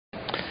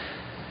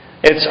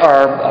It's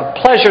our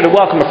pleasure to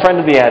welcome a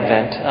friend of the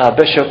Advent,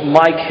 Bishop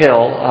Mike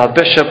Hill,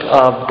 Bishop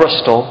of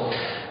Bristol,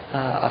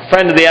 a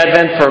friend of the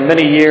Advent for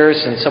many years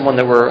and someone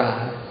that we're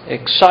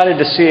excited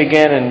to see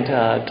again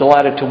and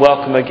delighted to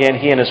welcome again,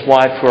 he and his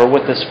wife who are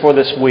with us for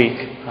this week.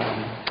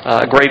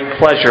 A great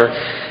pleasure.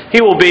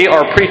 He will be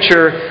our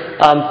preacher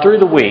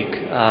through the week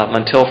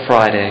until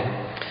Friday.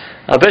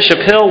 Bishop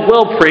Hill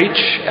will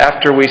preach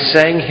after we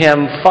sang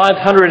hymn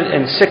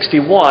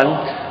 561,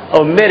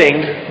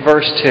 omitting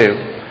verse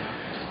 2.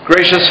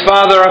 Gracious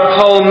Father,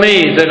 uphold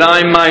me that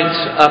I might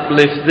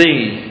uplift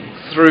Thee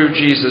through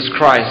Jesus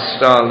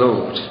Christ our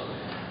Lord.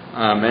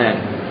 Amen.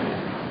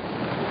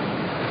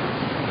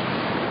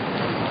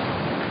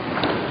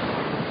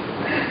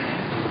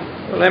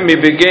 Well, let me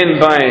begin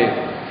by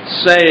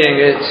saying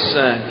it's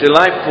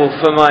delightful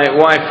for my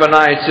wife and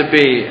I to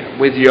be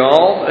with you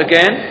all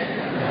again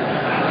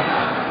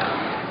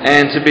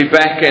and to be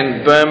back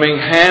in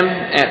Birmingham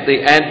at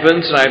the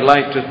Advent. And I'd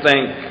like to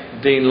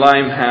thank Dean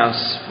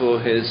Limehouse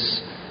for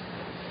his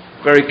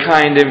very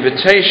kind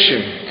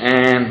invitation,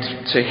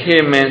 and to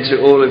him and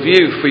to all of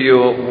you for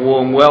your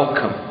warm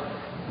welcome.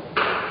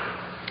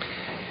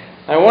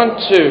 I want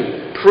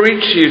to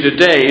preach you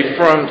today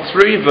from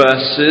 3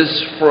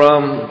 verses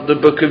from the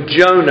book of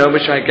Jonah,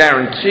 which I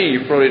guarantee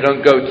you probably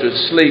don't go to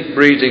sleep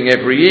reading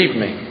every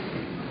evening.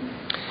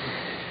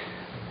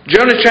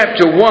 Jonah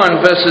chapter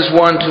 1, verses 1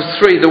 to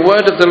 3. The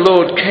word of the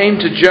Lord came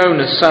to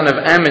Jonah, son of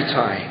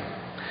Amittai.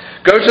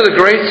 Go to the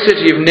great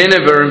city of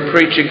Nineveh and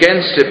preach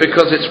against it,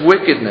 because its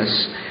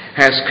wickedness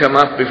has come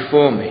up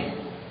before me.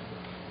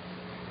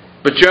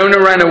 But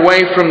Jonah ran away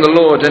from the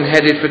Lord and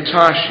headed for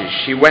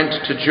Tarshish. He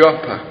went to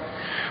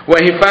Joppa, where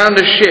he found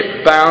a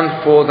ship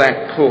bound for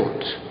that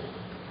port.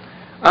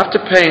 After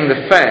paying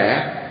the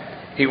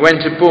fare, he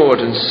went aboard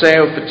and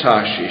sailed for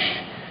Tarshish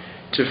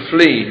to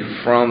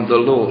flee from the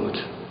Lord.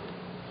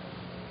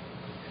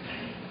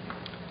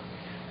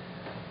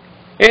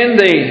 In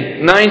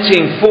the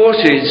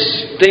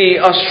 1940s,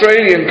 the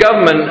Australian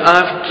government,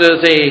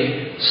 after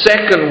the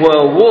Second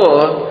World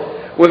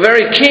War, were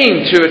very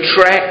keen to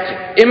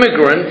attract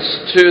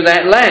immigrants to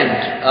that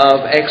land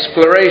of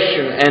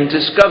exploration and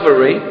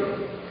discovery.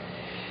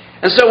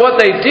 And so what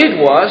they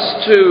did was,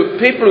 to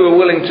people who were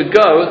willing to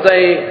go,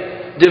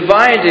 they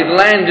divided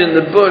land in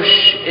the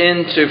bush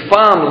into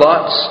farm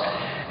lots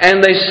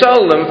and they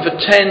sold them for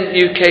 10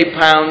 UK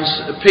pounds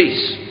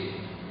apiece.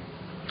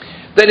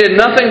 They did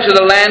nothing to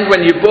the land.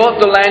 When you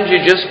bought the land,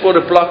 you just bought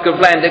a block of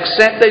land,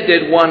 except they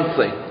did one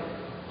thing.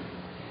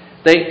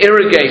 They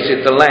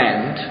irrigated the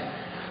land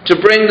to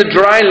bring the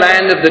dry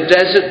land of the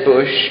desert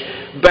bush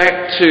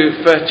back to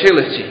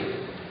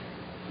fertility.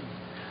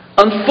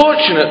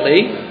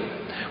 Unfortunately,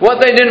 what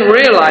they didn't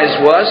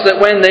realize was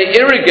that when they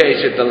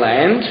irrigated the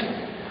land,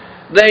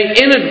 they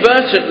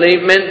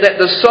inadvertently meant that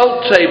the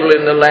salt table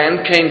in the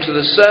land came to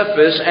the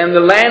surface, and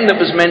the land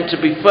that was meant to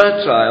be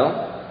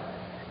fertile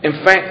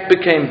in fact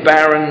became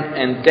barren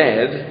and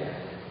dead,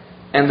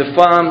 and the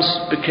farms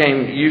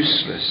became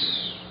useless.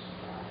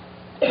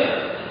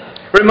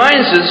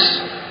 Reminds us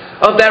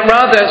of that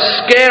rather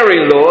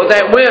scary law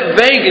that we're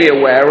vaguely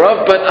aware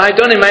of, but I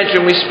don't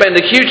imagine we spend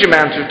a huge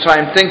amount of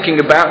time thinking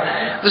about,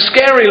 the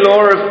scary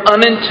law of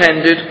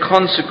unintended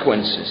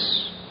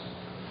consequences.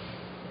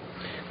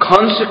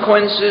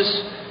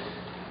 Consequences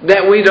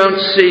that we don't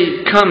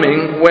see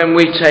coming when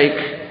we take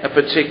a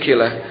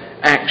particular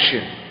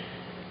action.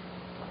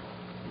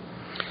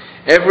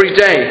 Every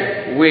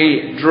day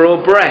we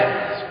draw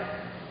breath.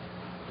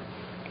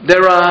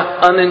 There are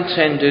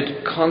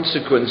unintended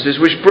consequences,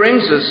 which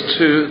brings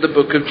us to the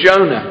book of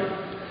Jonah.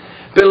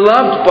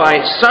 Beloved by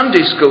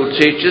Sunday school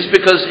teachers,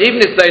 because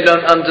even if they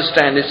don't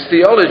understand its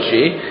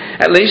theology,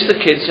 at least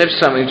the kids have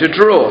something to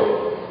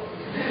draw.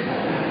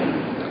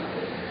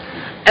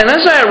 And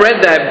as I read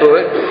that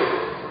book,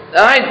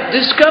 I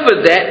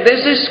discovered that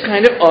there's this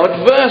kind of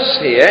odd verse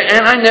here,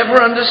 and I never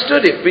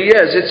understood it for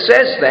years. It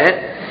says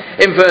that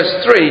in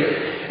verse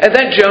 3,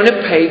 that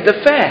Jonah paid the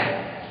fare.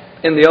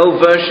 In the old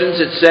versions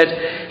it said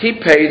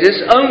he paid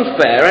his own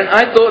fare. And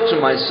I thought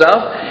to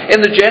myself,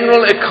 in the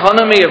general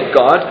economy of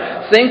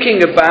God,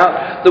 thinking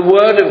about the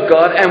Word of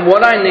God and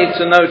what I need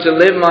to know to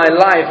live my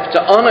life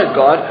to honor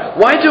God,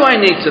 why do I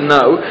need to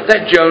know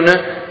that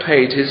Jonah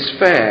paid his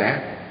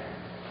fare?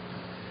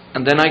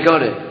 And then I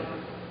got it.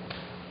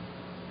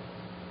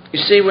 You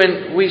see,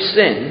 when we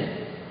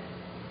sin,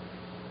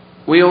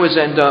 we always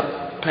end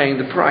up paying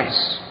the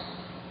price.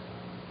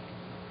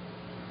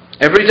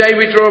 Every day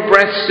we draw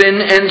breath,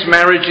 sin ends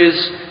marriages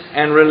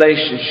and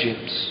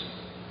relationships.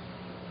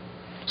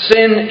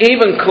 Sin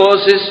even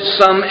causes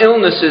some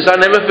illnesses. I'll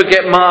never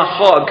forget Ma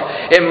Hogg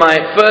in my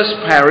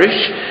first parish.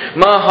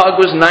 Ma Hogg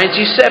was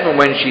 97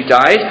 when she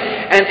died,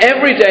 and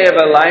every day of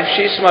her life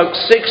she smoked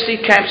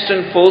 60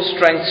 Capstan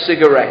full-strength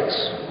cigarettes.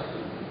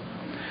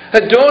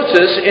 Her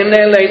daughters, in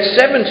their late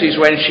 70s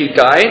when she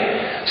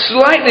died,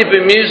 slightly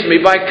bemused me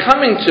by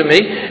coming to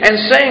me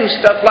and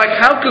saying stuff like,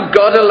 how could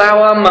God allow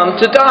our mum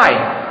to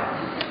die?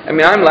 I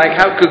mean, I'm like,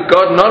 how could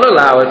God not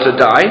allow her to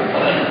die?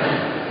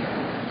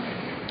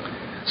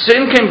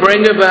 Sin can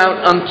bring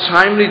about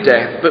untimely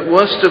death, but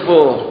worst of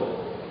all,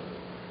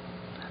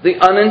 the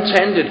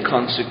unintended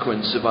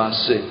consequence of our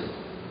sin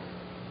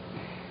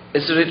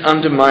is that it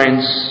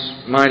undermines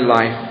my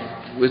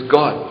life with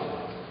God.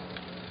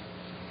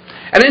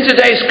 And in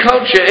today's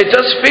culture, it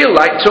does feel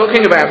like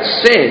talking about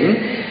sin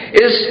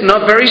is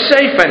not very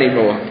safe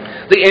anymore.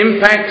 The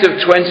impact of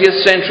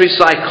 20th century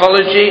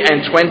psychology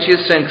and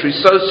 20th century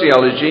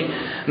sociology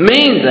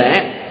mean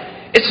that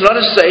it's not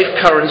a safe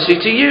currency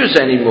to use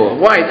anymore.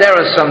 Why? There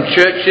are some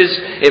churches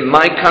in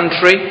my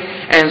country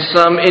and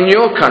some in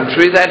your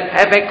country that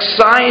have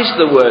excised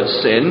the word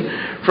sin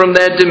from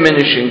their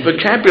diminishing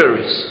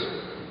vocabularies.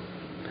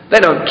 They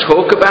don't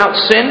talk about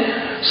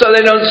sin, so they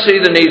don't see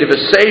the need of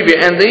a Saviour.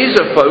 And these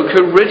are folk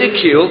who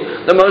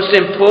ridicule the most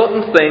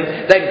important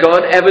thing that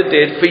God ever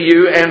did for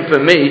you and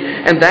for me,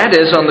 and that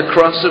is on the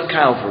cross of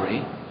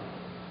Calvary,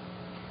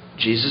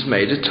 Jesus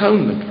made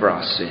atonement for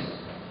our sin.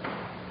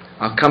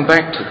 I'll come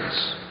back to this.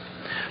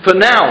 For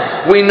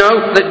now, we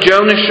know that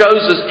Jonah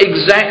shows us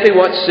exactly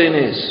what sin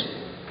is.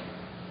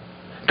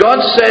 God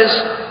says,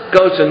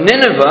 go to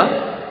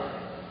Nineveh,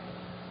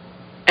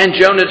 and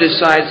Jonah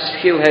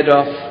decides he'll head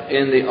off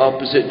in the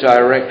opposite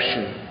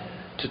direction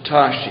to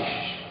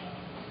Tarshish.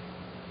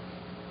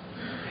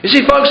 You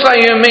see, folks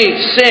like you and me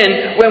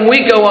sin when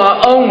we go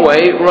our own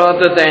way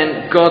rather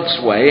than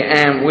God's way,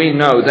 and we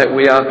know that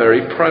we are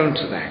very prone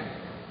to that.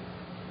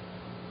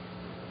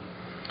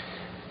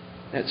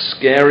 That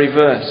scary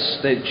verse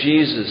that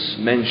Jesus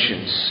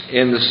mentions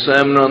in the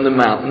Sermon on the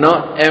Mount,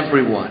 not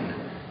everyone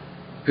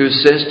who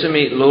says to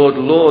me, Lord,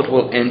 Lord,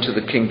 will enter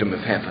the kingdom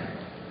of heaven,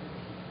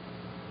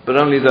 but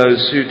only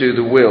those who do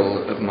the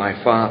will of my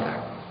Father.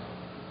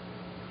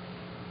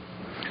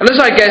 And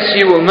as I guess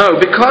you will know,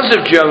 because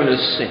of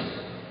Jonah's sin,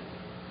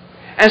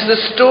 as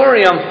the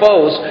story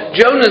unfolds,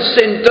 Jonah's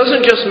sin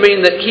doesn't just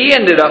mean that he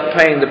ended up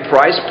paying the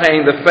price,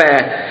 paying the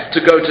fare to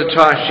go to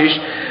Tarshish,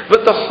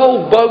 but the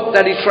whole boat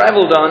that he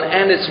travelled on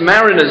and its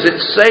mariners,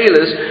 its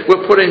sailors,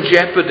 were put in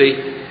jeopardy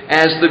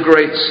as the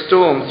great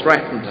storm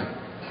threatened them.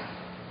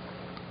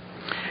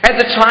 At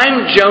the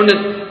time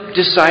Jonah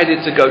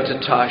decided to go to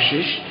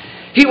Tarshish,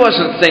 he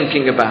wasn't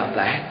thinking about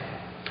that.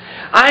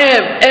 I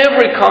have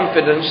every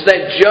confidence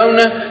that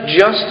Jonah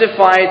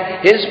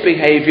justified his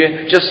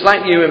behavior just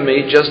like you and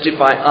me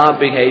justify our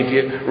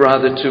behavior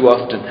rather too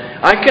often.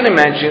 I can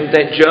imagine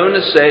that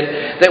Jonah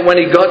said that when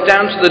he got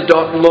down to the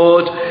dock,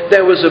 Lord,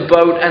 there was a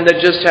boat and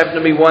there just happened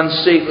to be one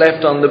seat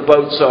left on the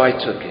boat, so I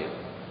took it.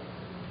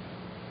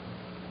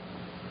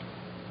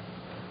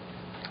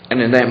 And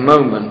in that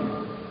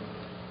moment,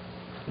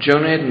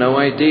 Jonah had no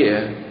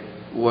idea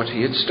what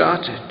he had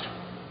started.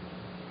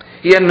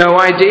 He had no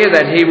idea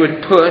that he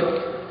would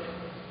put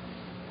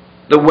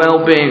the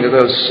well-being of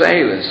those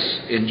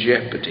sailors in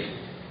jeopardy.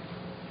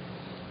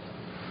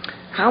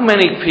 How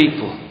many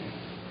people,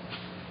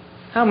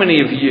 how many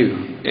of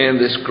you in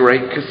this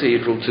great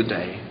cathedral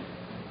today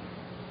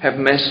have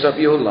messed up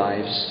your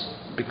lives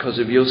because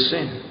of your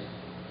sin?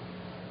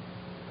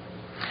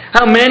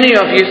 How many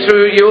of you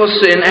through your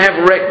sin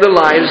have wrecked the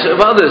lives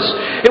of others?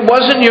 It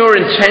wasn't your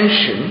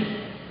intention,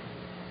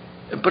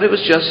 but it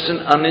was just an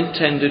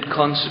unintended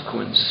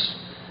consequence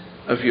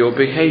of your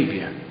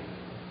behavior.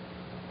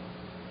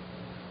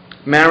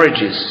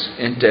 Marriages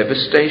in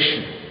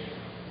devastation.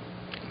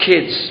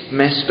 Kids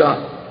messed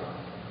up.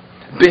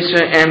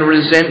 Bitter and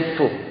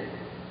resentful.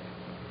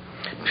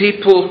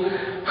 People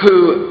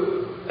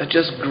who are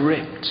just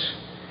gripped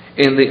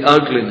in the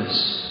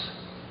ugliness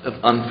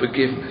of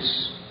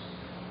unforgiveness.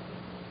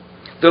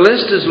 The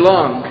list is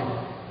long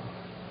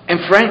and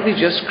frankly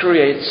just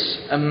creates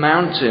a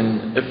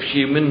mountain of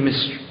human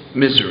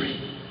misery.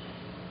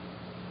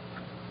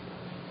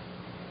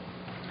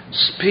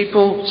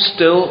 People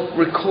still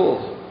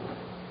recall,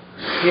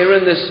 here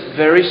in this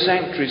very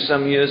sanctuary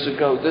some years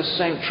ago, this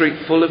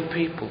sanctuary full of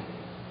people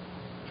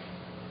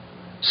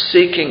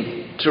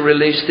seeking to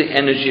release the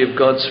energy of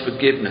God's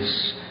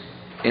forgiveness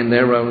in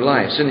their own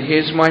lives. And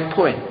here's my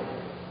point.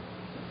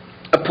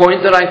 A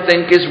point that I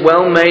think is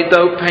well made,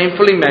 though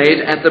painfully made,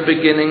 at the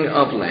beginning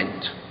of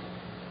Lent.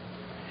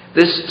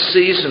 This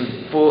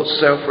season for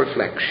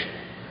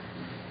self-reflection.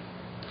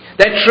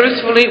 That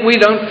truthfully we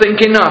don't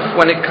think enough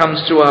when it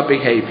comes to our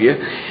behavior,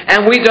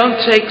 and we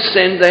don't take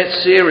sin that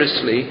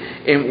seriously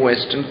in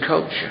Western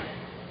culture.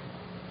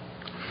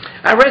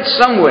 I read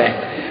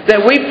somewhere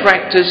that we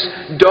practice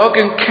dog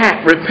and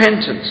cat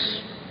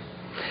repentance.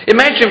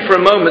 Imagine for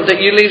a moment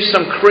that you leave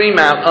some cream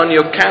out on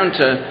your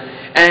counter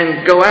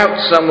and go out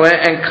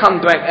somewhere and come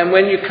back, and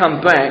when you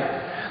come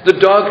back, the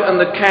dog and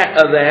the cat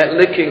are there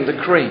licking the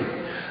cream.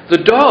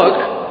 The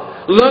dog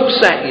looks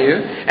at you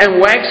and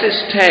wags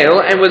its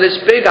tail and with its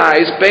big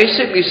eyes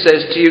basically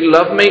says to you,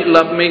 love me,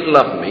 love me,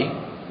 love me.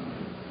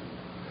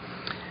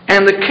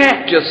 And the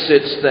cat just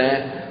sits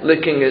there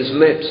licking his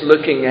lips,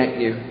 looking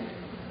at you,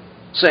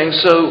 saying,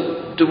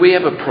 so, do we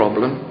have a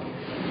problem?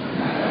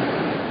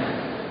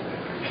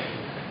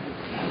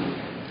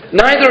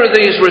 Neither of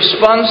these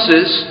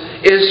responses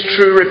is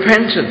true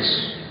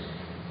repentance,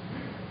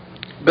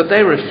 but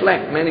they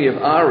reflect many of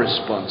our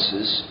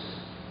responses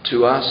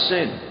to our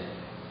sin.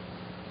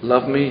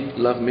 Love me,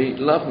 love me,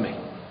 love me.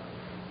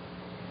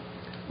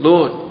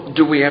 Lord,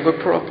 do we have a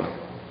problem?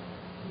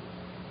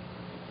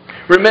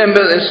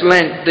 Remember this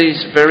Lent,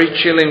 these very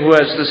chilling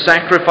words. The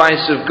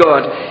sacrifice of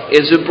God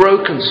is a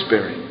broken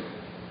spirit.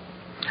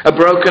 A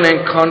broken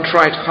and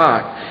contrite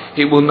heart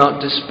He will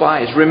not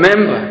despise.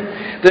 Remember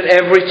that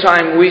every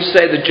time we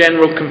say the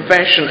general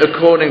confession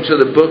according to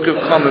the Book of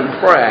Common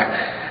Prayer,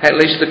 at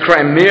least the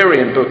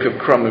Cranmerian Book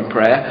of Common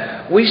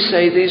Prayer, we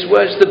say these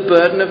words: the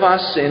burden of our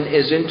sin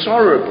is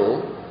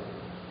intolerable.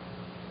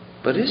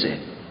 But is it?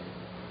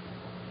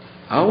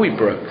 Are we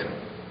broken?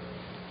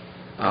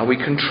 Are we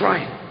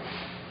contrite?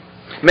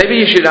 Maybe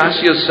you should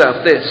ask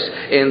yourself this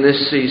in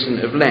this season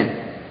of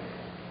Lent.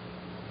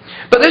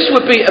 But this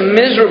would be a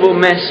miserable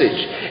message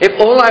if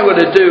all I were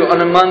to do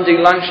on a Monday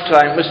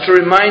lunchtime was to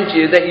remind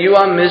you that you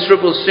are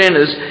miserable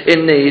sinners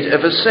in need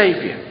of a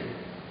Saviour.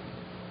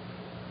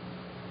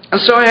 And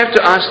so I have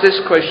to ask this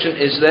question: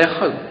 is there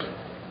hope?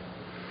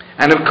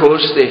 And of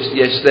course,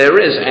 yes, there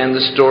is. And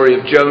the story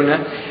of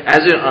Jonah,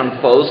 as it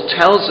unfolds,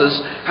 tells us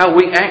how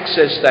we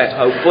access that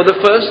hope. For the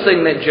first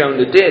thing that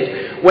Jonah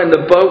did when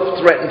the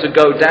boat threatened to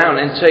go down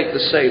and take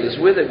the sailors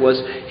with it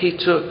was he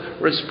took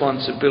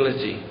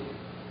responsibility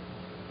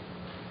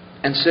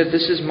and said,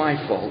 "This is my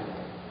fault.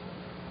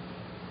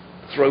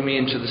 Throw me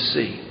into the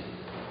sea."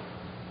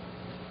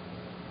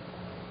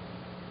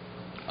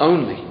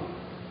 Only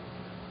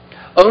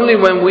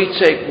when we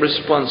take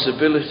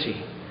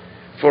responsibility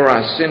for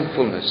our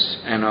sinfulness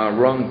and our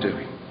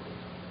wrongdoing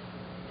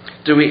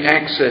do we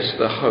access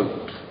the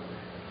hope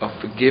of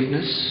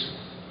forgiveness,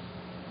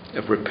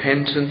 of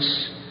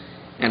repentance,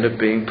 and of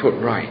being put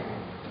right.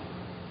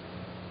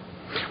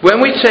 When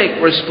we take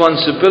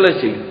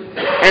responsibility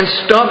and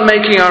stop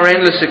making our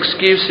endless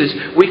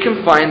excuses, we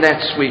can find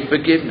that sweet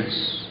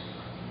forgiveness.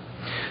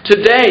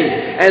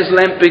 Today, as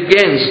Lent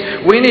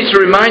begins, we need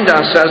to remind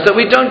ourselves that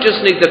we don't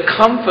just need the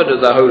comfort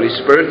of the Holy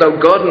Spirit, though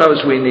God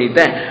knows we need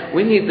that.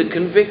 We need the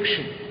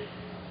conviction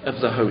of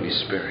the Holy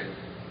Spirit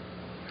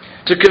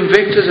to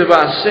convict us of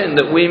our sin,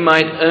 that we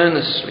might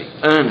earnestly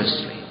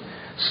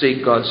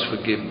seek God's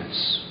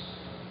forgiveness.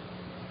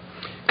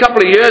 A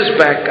couple of years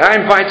back, I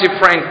invited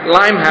Frank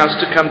Limehouse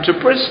to come to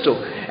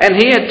Bristol,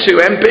 and he had two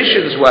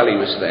ambitions while he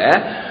was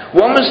there.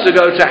 One was to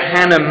go to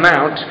Hannah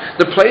Mount,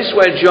 the place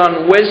where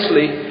John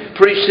Wesley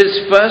preached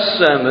his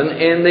first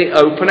sermon in the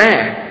open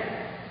air.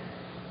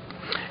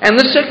 And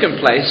the second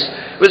place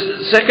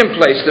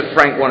that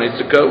Frank wanted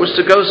to go was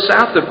to go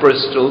south of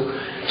Bristol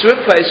to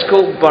a place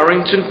called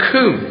Burrington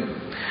Combe,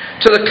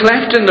 to the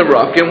cleft in the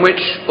rock in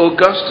which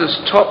Augustus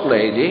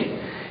Toplady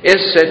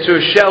is said to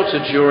have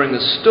sheltered during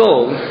the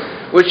storm,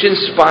 which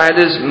inspired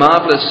his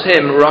marvellous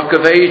hymn, Rock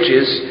of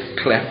Ages,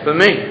 Cleft for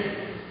Me.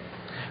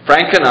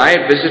 Frank and I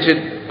had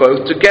visited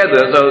both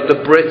together, though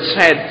the Brits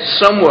had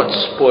somewhat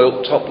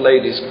spoilt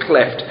Toplady's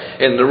cleft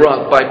in the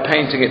rock by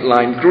painting it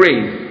lime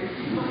green.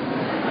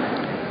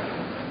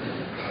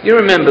 You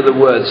remember the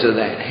words of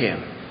that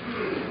hymn.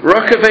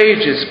 Rock of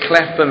Ages,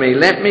 cleft for me,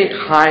 let me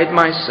hide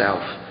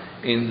myself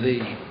in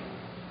thee.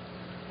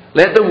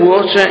 Let the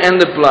water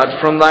and the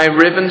blood from thy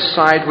riven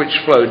side which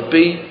flowed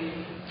be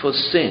for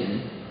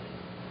sin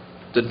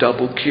the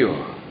double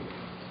cure.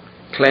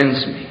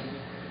 Cleanse me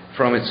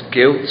from its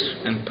guilt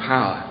and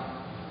power.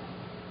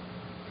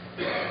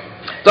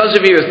 Those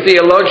of you who are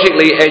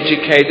theologically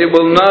educated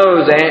will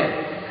know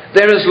that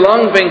there has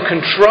long been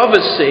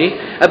controversy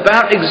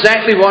about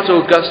exactly what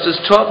Augustus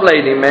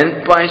Toplady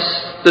meant by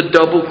the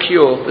double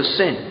cure for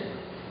sin.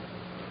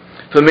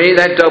 For me,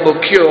 that double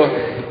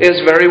cure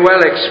is very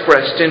well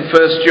expressed in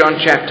 1 John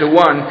chapter 1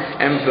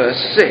 and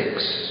verse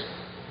 6.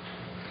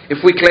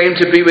 If we claim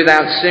to be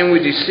without sin, we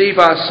deceive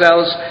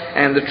ourselves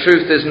and the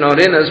truth is not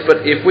in us.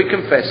 But if we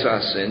confess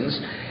our sins,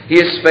 He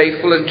is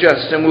faithful and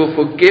just and will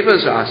forgive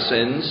us our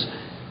sins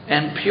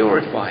and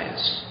purify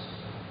us.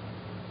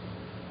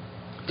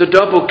 The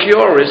double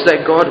cure is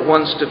that God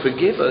wants to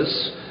forgive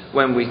us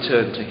when we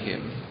turn to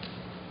Him.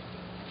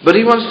 But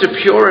He wants to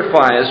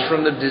purify us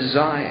from the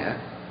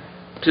desire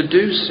to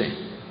do sin.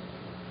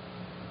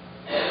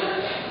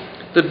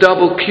 The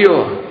double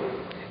cure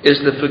is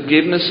the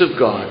forgiveness of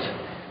God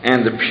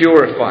and the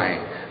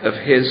purifying of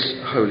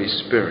His Holy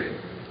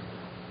Spirit.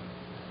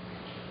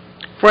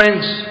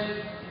 Friends,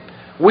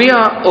 we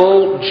are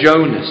all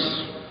Jonahs.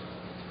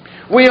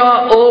 We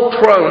are all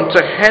prone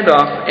to head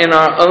off in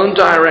our own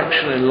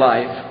direction in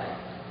life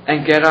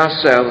and get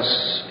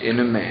ourselves in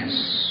a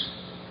mess.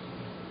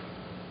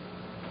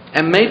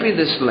 And maybe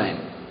this Lent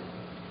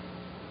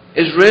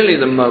is really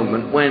the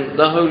moment when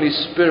the Holy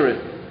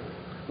Spirit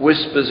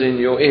whispers in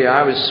your ear.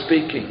 I was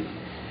speaking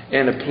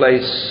in a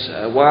place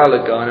a while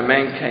ago and a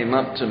man came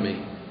up to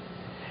me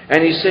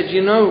and he said,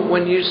 "You know,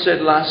 when you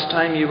said last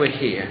time you were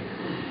here,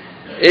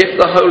 if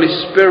the Holy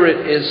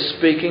Spirit is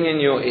speaking in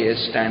your ear,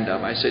 stand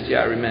up." I said,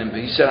 "Yeah, I remember."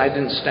 He said, "I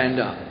didn't stand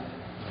up."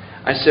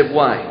 I said,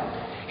 "Why?"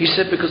 He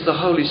said, "Because the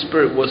Holy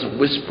Spirit wasn't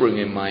whispering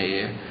in my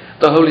ear.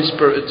 The Holy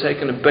Spirit had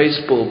taken a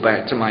baseball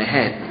bat to my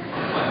head."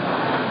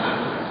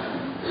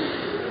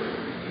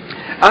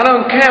 I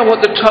don't care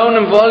what the tone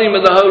and volume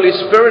of the Holy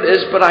Spirit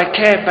is, but I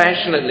care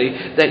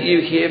passionately that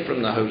you hear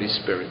from the Holy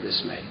Spirit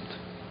this Lent.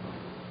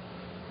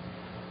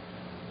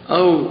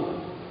 Oh,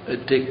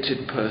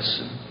 addicted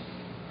person,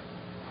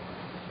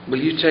 will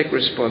you take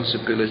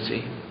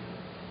responsibility?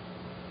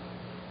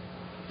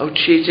 Oh,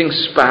 cheating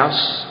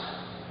spouse,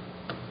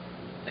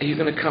 are you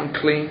going to come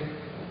clean?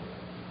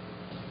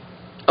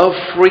 Oh,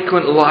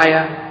 frequent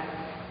liar,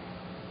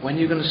 when are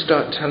you going to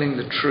start telling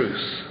the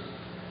truth?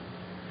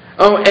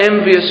 Oh,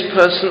 envious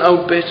person,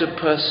 oh, bitter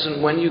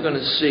person, when are you going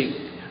to seek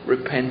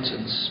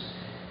repentance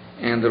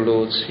and the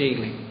Lord's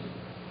healing?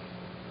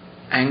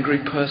 Angry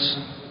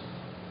person,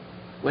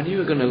 when are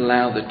you going to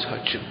allow the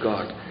touch of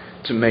God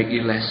to make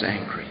you less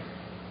angry?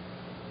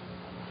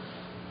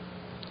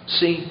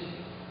 See,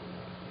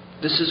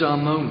 this is our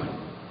moment.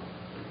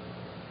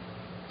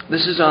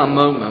 This is our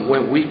moment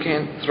when we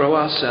can throw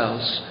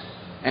ourselves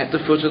at the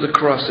foot of the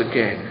cross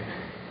again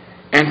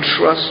and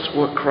trust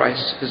what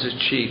Christ has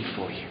achieved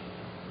for you.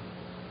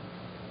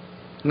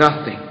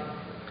 Nothing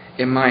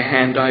in my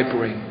hand I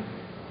bring.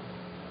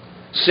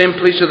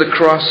 Simply to the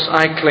cross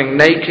I cling.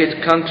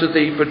 Naked, come to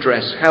thee for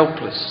dress.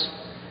 Helpless,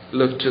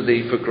 look to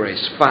thee for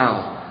grace.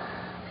 Foul,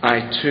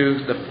 I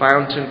to the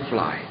fountain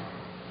fly.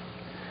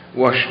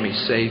 Wash me,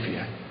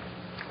 Saviour,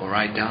 or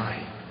I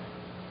die.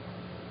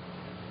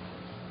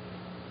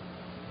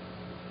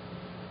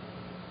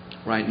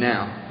 Right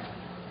now,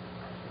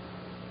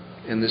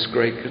 in this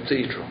great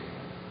cathedral,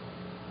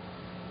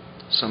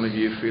 some of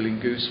you are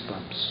feeling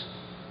goosebumps.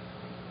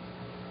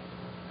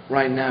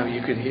 Right now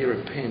you can hear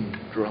a pin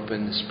drop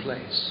in this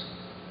place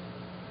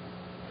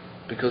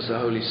because the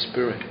Holy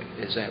Spirit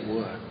is at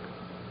work.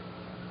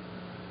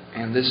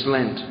 And this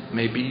Lent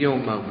may be your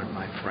moment,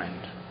 my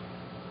friend,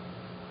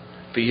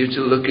 for you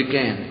to look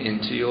again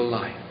into your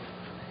life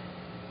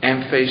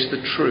and face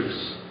the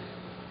truth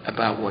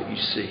about what you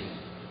see.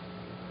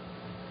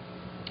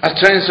 I was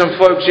telling some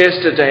folks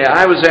yesterday,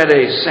 I was at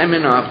a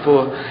seminar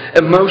for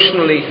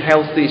emotionally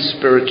healthy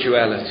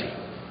spirituality.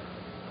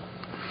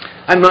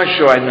 I'm not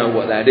sure I know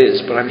what that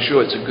is, but I'm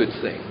sure it's a good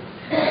thing.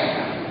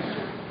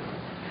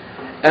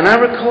 And I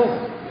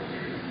recall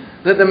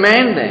that the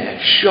man there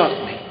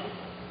shocked me.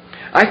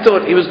 I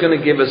thought he was going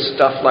to give us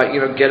stuff like,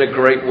 get a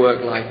great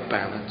work-life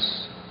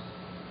balance.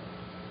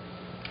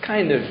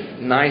 Kind of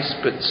nice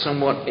but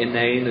somewhat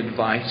inane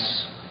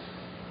advice.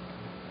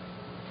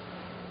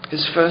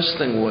 His first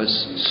thing was,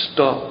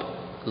 stop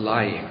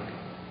lying.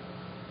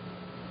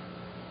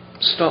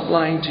 Stop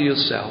lying to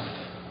yourself.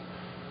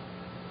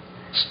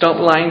 Stop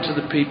lying to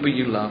the people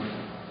you love.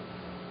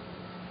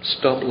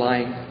 Stop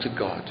lying to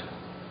God.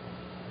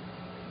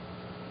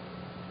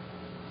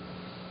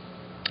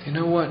 You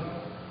know what?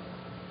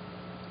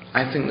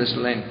 I think this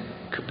Lent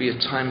could be a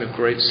time of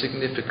great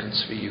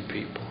significance for you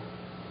people.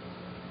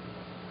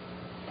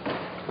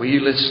 Will you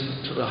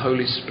listen to the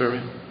Holy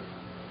Spirit?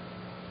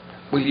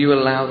 Will you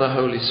allow the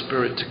Holy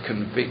Spirit to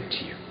convict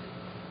you?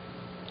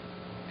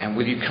 And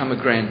will you come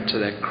again to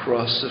that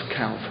cross of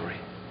Calvary,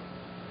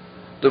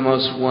 the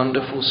most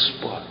wonderful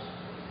spot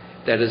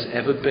that has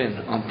ever been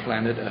on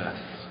planet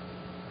Earth,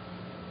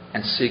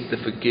 and seek the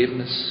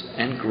forgiveness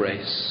and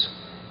grace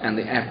and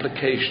the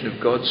application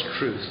of God's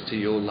truth to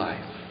your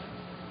life,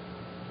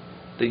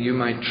 that you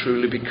might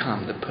truly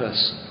become the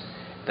person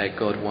that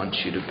God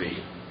wants you to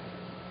be.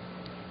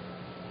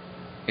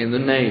 In the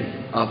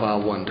name of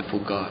our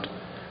wonderful God,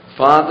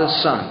 Father,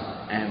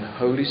 Son, and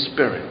Holy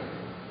Spirit.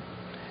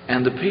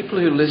 And the people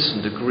who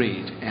listened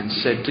agreed and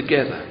said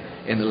together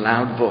in a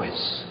loud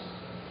voice,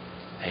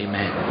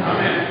 Amen.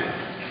 Amen.